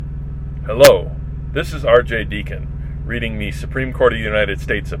Hello, this is R.J. Deacon, reading the Supreme Court of the United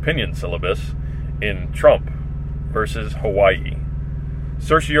States opinion syllabus in Trump versus Hawaii.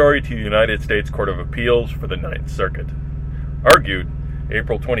 Certiorari to the United States Court of Appeals for the Ninth Circuit. Argued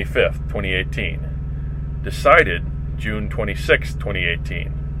April 25, 2018. Decided June 26,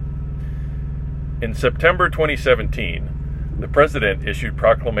 2018. In September 2017, the President issued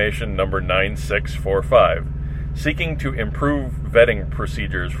Proclamation Number 9645, seeking to improve vetting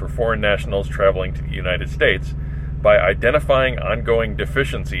procedures for foreign nationals traveling to the United States by identifying ongoing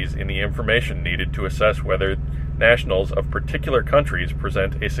deficiencies in the information needed to assess whether nationals of particular countries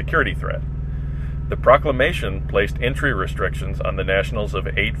present a security threat. The proclamation placed entry restrictions on the nationals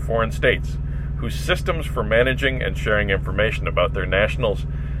of 8 foreign states, whose systems for managing and sharing information about their nationals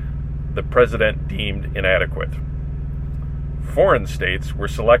the President deemed inadequate. Foreign states were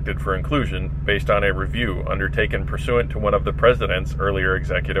selected for inclusion based on a review undertaken pursuant to one of the President's earlier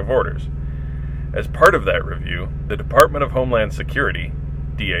executive orders. As part of that review, the Department of Homeland Security,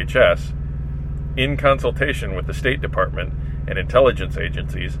 DHS, in consultation with the State Department and intelligence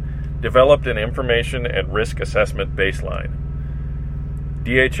agencies, developed an information and risk assessment baseline.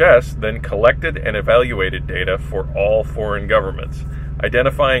 DHS then collected and evaluated data for all foreign governments,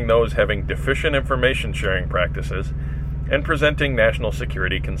 identifying those having deficient information sharing practices and presenting national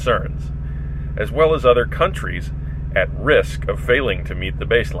security concerns, as well as other countries at risk of failing to meet the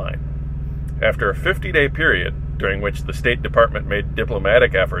baseline. After a 50-day period, during which the State Department made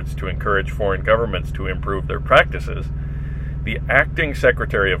diplomatic efforts to encourage foreign governments to improve their practices, the acting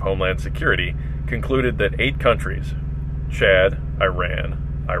Secretary of Homeland Security concluded that 8 countries, Chad,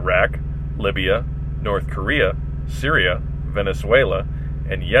 Iran, Iraq, Libya, North Korea, Syria, Venezuela,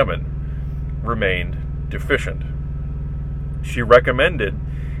 and Yemen, remained deficient. She recommended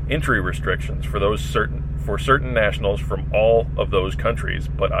entry restrictions for certain nationals from all of those countries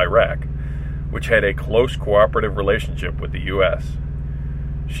but Iraq, which had a close cooperative relationship with the U.S.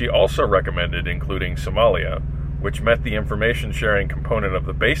 She also recommended including Somalia, which met the information sharing component of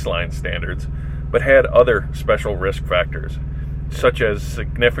the baseline standards but had other special risk factors, such as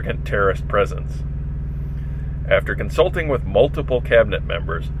significant terrorist presence. After consulting with multiple cabinet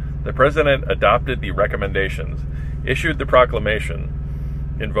members, the President adopted the recommendations, issued the proclamation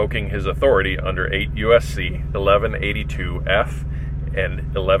invoking his authority under 8 U.S.C. 1182F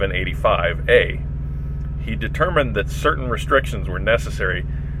and 1185A. He determined that certain restrictions were necessary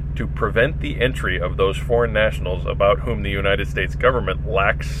to prevent the entry of those foreign nationals about whom the United States government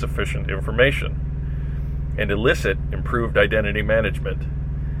lacks sufficient information, and elicit improved identity management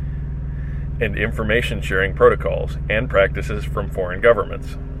and information sharing protocols and practices from foreign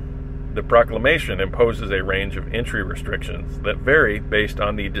governments. The proclamation imposes a range of entry restrictions that vary based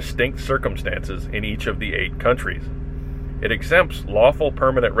on the distinct circumstances in each of the 8 countries. It exempts lawful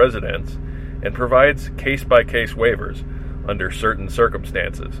permanent residents and provides case-by-case waivers under certain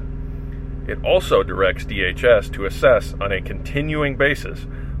circumstances. It also directs DHS to assess on a continuing basis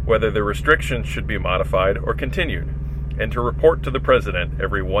whether the restrictions should be modified or continued, and to report to the President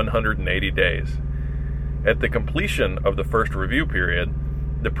every 180 days. At the completion of the first review period,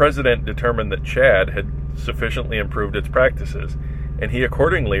 the President determined that Chad had sufficiently improved its practices, and he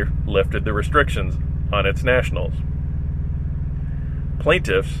accordingly lifted the restrictions on its nationals.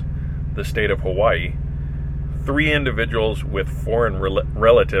 Plaintiffs, the state of Hawaii, 3 individuals with foreign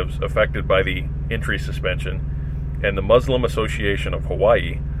relatives affected by the entry suspension, and the Muslim Association of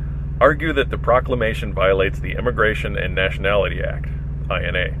Hawaii, argue that the proclamation violates the Immigration and Nationality Act,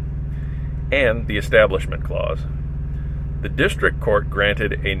 INA, and the Establishment Clause. The district court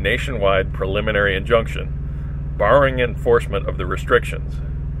granted a nationwide preliminary injunction, barring enforcement of the restrictions.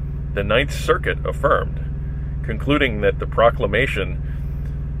 The Ninth Circuit affirmed, concluding that the proclamation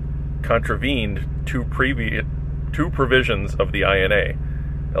contravened two provisions of the INA,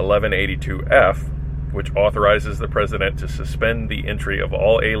 1182F, which authorizes the President to suspend the entry of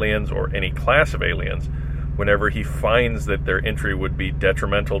all aliens or any class of aliens whenever he finds that their entry would be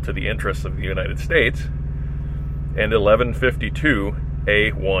detrimental to the interests of the United States, and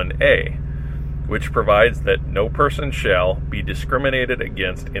 1152A1A, which provides that no person shall be discriminated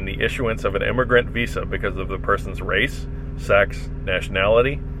against in the issuance of an immigrant visa because of the person's race, sex,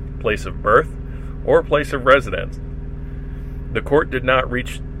 nationality, place of birth, or place of residence. The court did not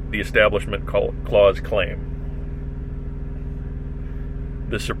reach the Establishment Clause claim.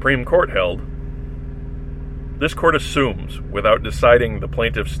 The Supreme Court held, this court assumes, without deciding the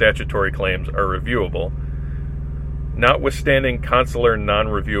plaintiff's statutory claims are reviewable, notwithstanding consular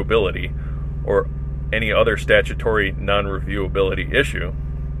non-reviewability or any other statutory non-reviewability issue,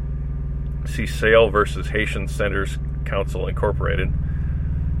 see Sale versus Haitian Centers Council Incorporated,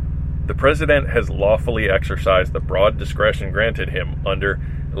 The President has lawfully exercised the broad discretion granted him under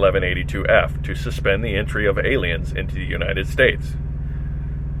 1182F to suspend the entry of aliens into the United States.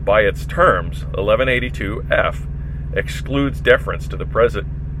 By its terms, 1182F excludes deference to the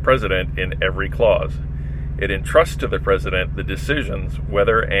President in every clause. It entrusts to the President the decisions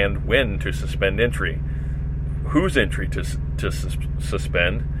whether and when to suspend entry, whose entry to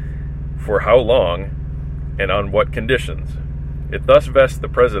suspend, for how long, and on what conditions. It thus vests the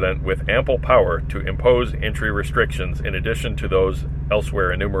President with ample power to impose entry restrictions in addition to those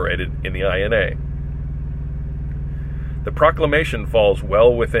elsewhere enumerated in the INA. The proclamation falls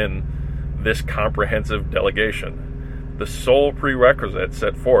well within this comprehensive delegation. The sole prerequisite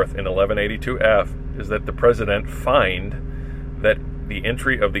set forth in 1182F is that the President find that the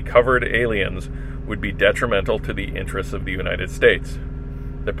entry of the covered aliens would be detrimental to the interests of the United States.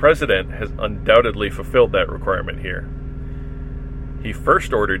 The President has undoubtedly fulfilled that requirement here. He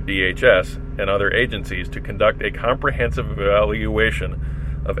first ordered DHS and other agencies to conduct a comprehensive evaluation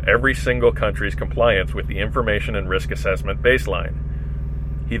of every single country's compliance with the Information and Risk Assessment baseline.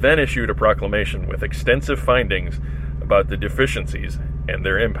 He then issued a proclamation with extensive findings about the deficiencies and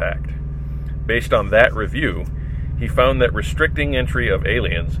their impact. Based on that review, he found that restricting entry of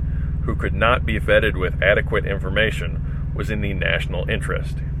aliens who could not be vetted with adequate information was in the national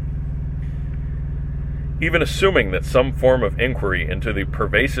interest. Even assuming that some form of inquiry into the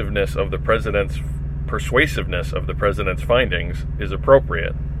persuasiveness of the President's findings is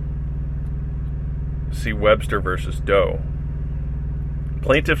appropriate, see Webster versus Doe.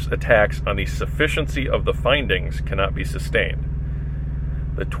 Plaintiffs' attacks on the sufficiency of the findings cannot be sustained.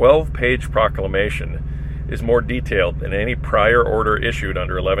 The 12-page proclamation is more detailed than any prior order issued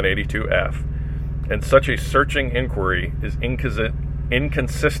under 1182F, and such a searching inquiry is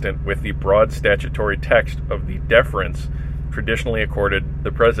inconsistent with the broad statutory text of the deference traditionally accorded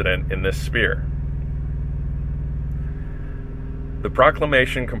the President in this sphere. The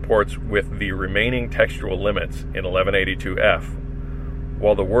proclamation comports with the remaining textual limits in 1182F.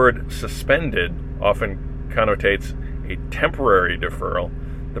 While the word suspended often connotates a temporary deferral,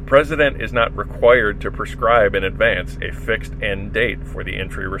 the President is not required to prescribe in advance a fixed end date for the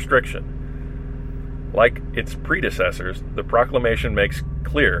entry restriction. Like its predecessors, the proclamation makes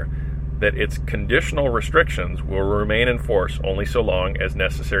clear that its conditional restrictions will remain in force only so long as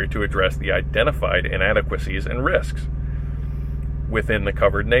necessary to address the identified inadequacies and risks within the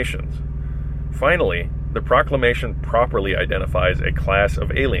covered nations. Finally, the proclamation properly identifies a class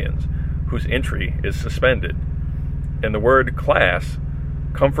of aliens whose entry is suspended, and the word class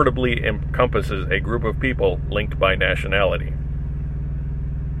comfortably encompasses a group of people linked by nationality.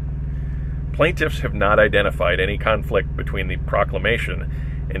 Plaintiffs have not identified any conflict between the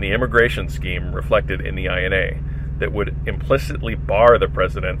proclamation and the immigration scheme reflected in the INA that would implicitly bar the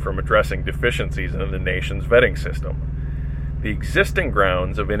President from addressing deficiencies in the nation's vetting system. The existing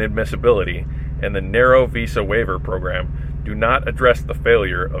grounds of inadmissibility and the narrow visa waiver program do not address the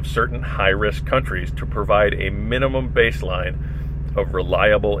failure of certain high-risk countries to provide a minimum baseline of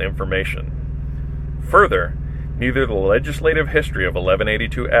reliable information. Further, neither the legislative history of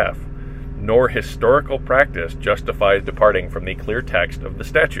 1182F nor historical practice justifies departing from the clear text of the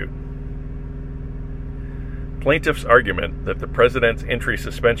statute. Plaintiff's argument that the President's entry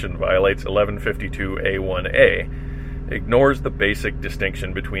suspension violates 1152A1A ignores the basic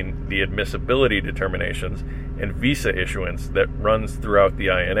distinction between the admissibility determinations and visa issuance that runs throughout the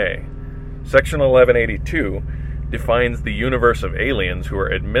INA. Section 1182 defines the universe of aliens who are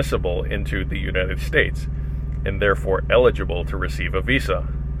admissible into the United States and therefore eligible to receive a visa.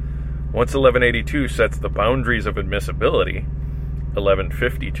 Once 1182 sets the boundaries of admissibility,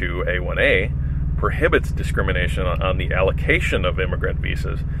 1152A1A prohibits discrimination on the allocation of immigrant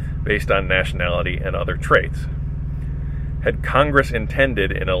visas based on nationality and other traits. Had Congress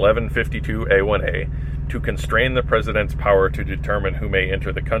intended in 1152A1A to constrain the President's power to determine who may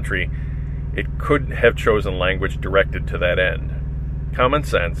enter the country, it could have chosen language directed to that end. Common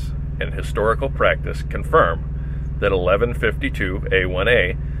sense and historical practice confirm that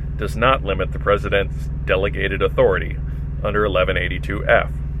 1152A1A does not limit the President's delegated authority under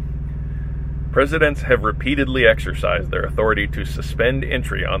 1182F. Presidents have repeatedly exercised their authority to suspend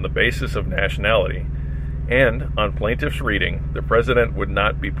entry on the basis of nationality, and, on plaintiff's reading, the President would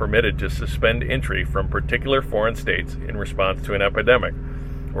not be permitted to suspend entry from particular foreign states in response to an epidemic,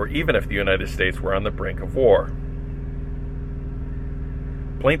 or even if the United States were on the brink of war.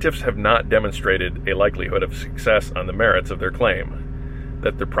 Plaintiffs have not demonstrated a likelihood of success on the merits of their claim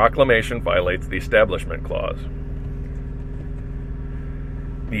that the proclamation violates the Establishment Clause.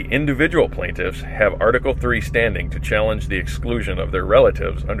 The individual plaintiffs have Article 3 standing to challenge the exclusion of their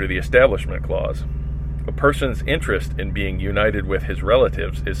relatives under the Establishment Clause. A person's interest in being united with his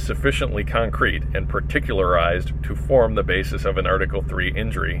relatives is sufficiently concrete and particularized to form the basis of an Article 3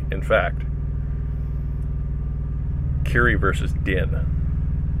 injury, in fact. Curie v. Dinn.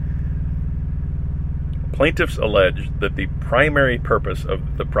 Plaintiffs allege that the primary purpose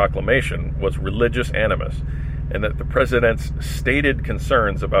of the proclamation was religious animus, and that the president's stated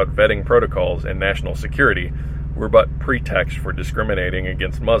concerns about vetting protocols and national security were but pretext for discriminating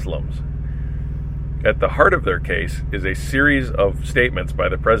against Muslims. At the heart of their case is a series of statements by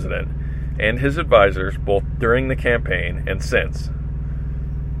the president and his advisors both during the campaign and since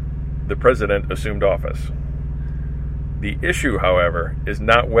the president assumed office. The issue, however, is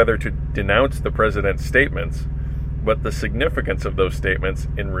not whether to denounce the president's statements, but the significance of those statements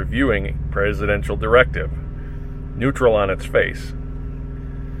in reviewing presidential directive, neutral on its face.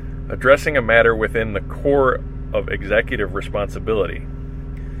 Addressing a matter within the core of executive responsibility.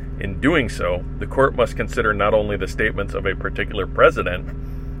 In doing so, the court must consider not only the statements of a particular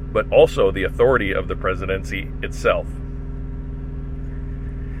president, but also the authority of the presidency itself.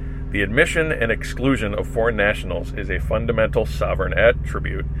 The admission and exclusion of foreign nationals is a fundamental sovereign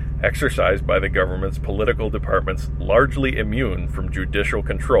attribute exercised by the government's political departments largely immune from judicial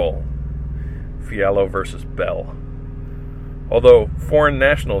control. Fialo v. Bell. Although foreign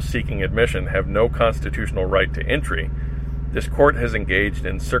nationals seeking admission have no constitutional right to entry, this court has engaged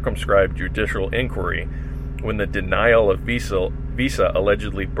in circumscribed judicial inquiry when the denial of visa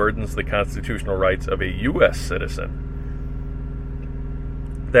allegedly burdens the constitutional rights of a U.S. citizen.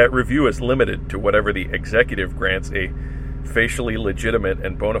 That review is limited to whatever the executive grants a facially legitimate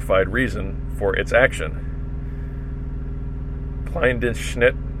and bona fide reason for its action.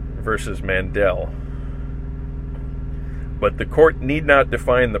 Kleindienstschnitt v. Mandel. But the court need not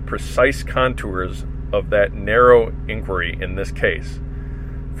define the precise contours of that narrow inquiry in this case.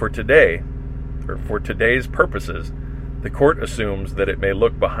 For today's purposes, the court assumes that it may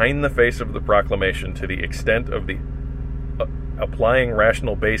look behind the face of the proclamation to the extent of the applying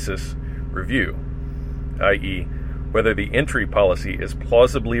rational basis review, i.e., whether the entry policy is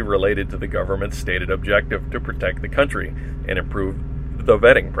plausibly related to the government's stated objective to protect the country and improve the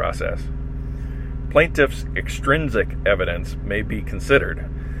vetting process. Plaintiffs' extrinsic evidence may be considered,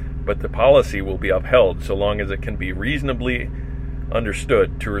 but the policy will be upheld so long as it can be reasonably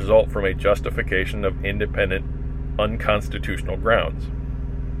understood to result from a justification of independent, unconstitutional grounds.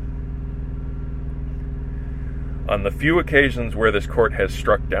 On the few occasions where this court has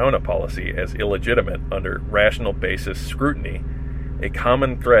struck down a policy as illegitimate under rational basis scrutiny, a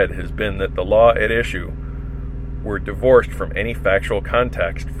common thread has been that the law at issue were divorced from any factual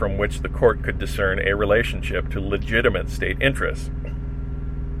context from which the court could discern a relationship to legitimate state interests.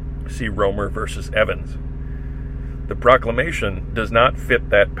 See Romer v. Evans. The proclamation does not fit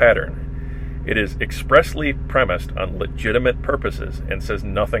that pattern. It is expressly premised on legitimate purposes and says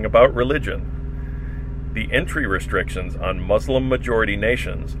nothing about religion. The entry restrictions on Muslim-majority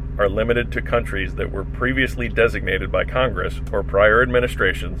nations are limited to countries that were previously designated by Congress or prior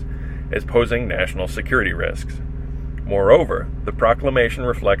administrations as posing national security risks. Moreover, the proclamation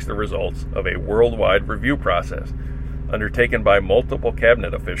reflects the results of a worldwide review process undertaken by multiple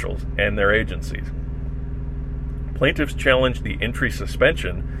cabinet officials and their agencies. Plaintiffs challenged the entry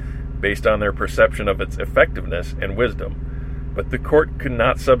suspension based on their perception of its effectiveness and wisdom, but the court could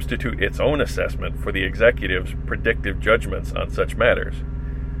not substitute its own assessment for the executive's predictive judgments on such matters.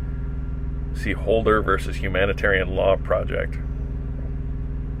 See Holder v. Humanitarian Law Project.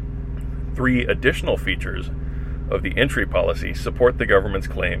 3 additional features of the entry policy support the government's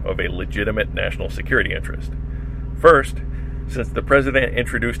claim of a legitimate national security interest. First, since the president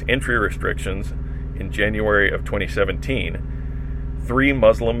introduced entry restrictions in January of 2017, 3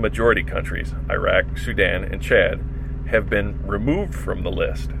 Muslim-majority countries, Iraq, Sudan, and Chad, have been removed from the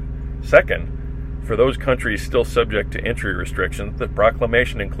list. Second, for those countries still subject to entry restrictions, the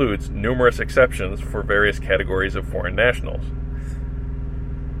proclamation includes numerous exceptions for various categories of foreign nationals.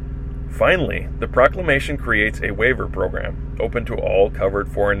 Finally, the proclamation creates a waiver program open to all covered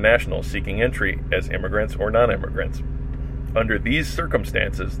foreign nationals seeking entry as immigrants or non-immigrants. Under these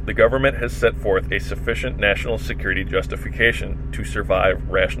circumstances, the government has set forth a sufficient national security justification to survive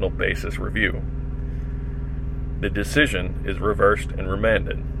rational basis review. The decision is reversed and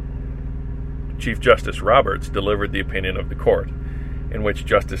remanded. Chief Justice Roberts delivered the opinion of the court, in which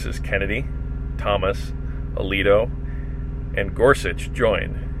Justices Kennedy, Thomas, Alito, and Gorsuch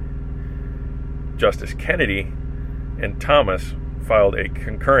joined. Justice Kennedy and Thomas filed a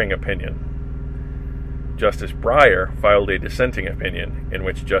concurring opinion. Justice Breyer filed a dissenting opinion in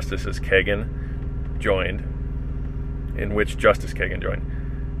which Justice Kagan joined.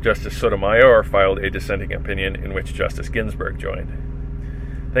 Justice Sotomayor filed a dissenting opinion in which Justice Ginsburg joined.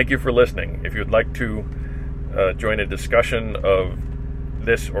 Thank you for listening. If you would like to join a discussion of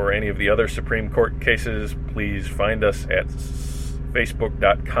this or any of the other Supreme Court cases, please find us at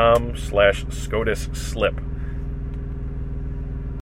facebook.com/SCOTUSSlip.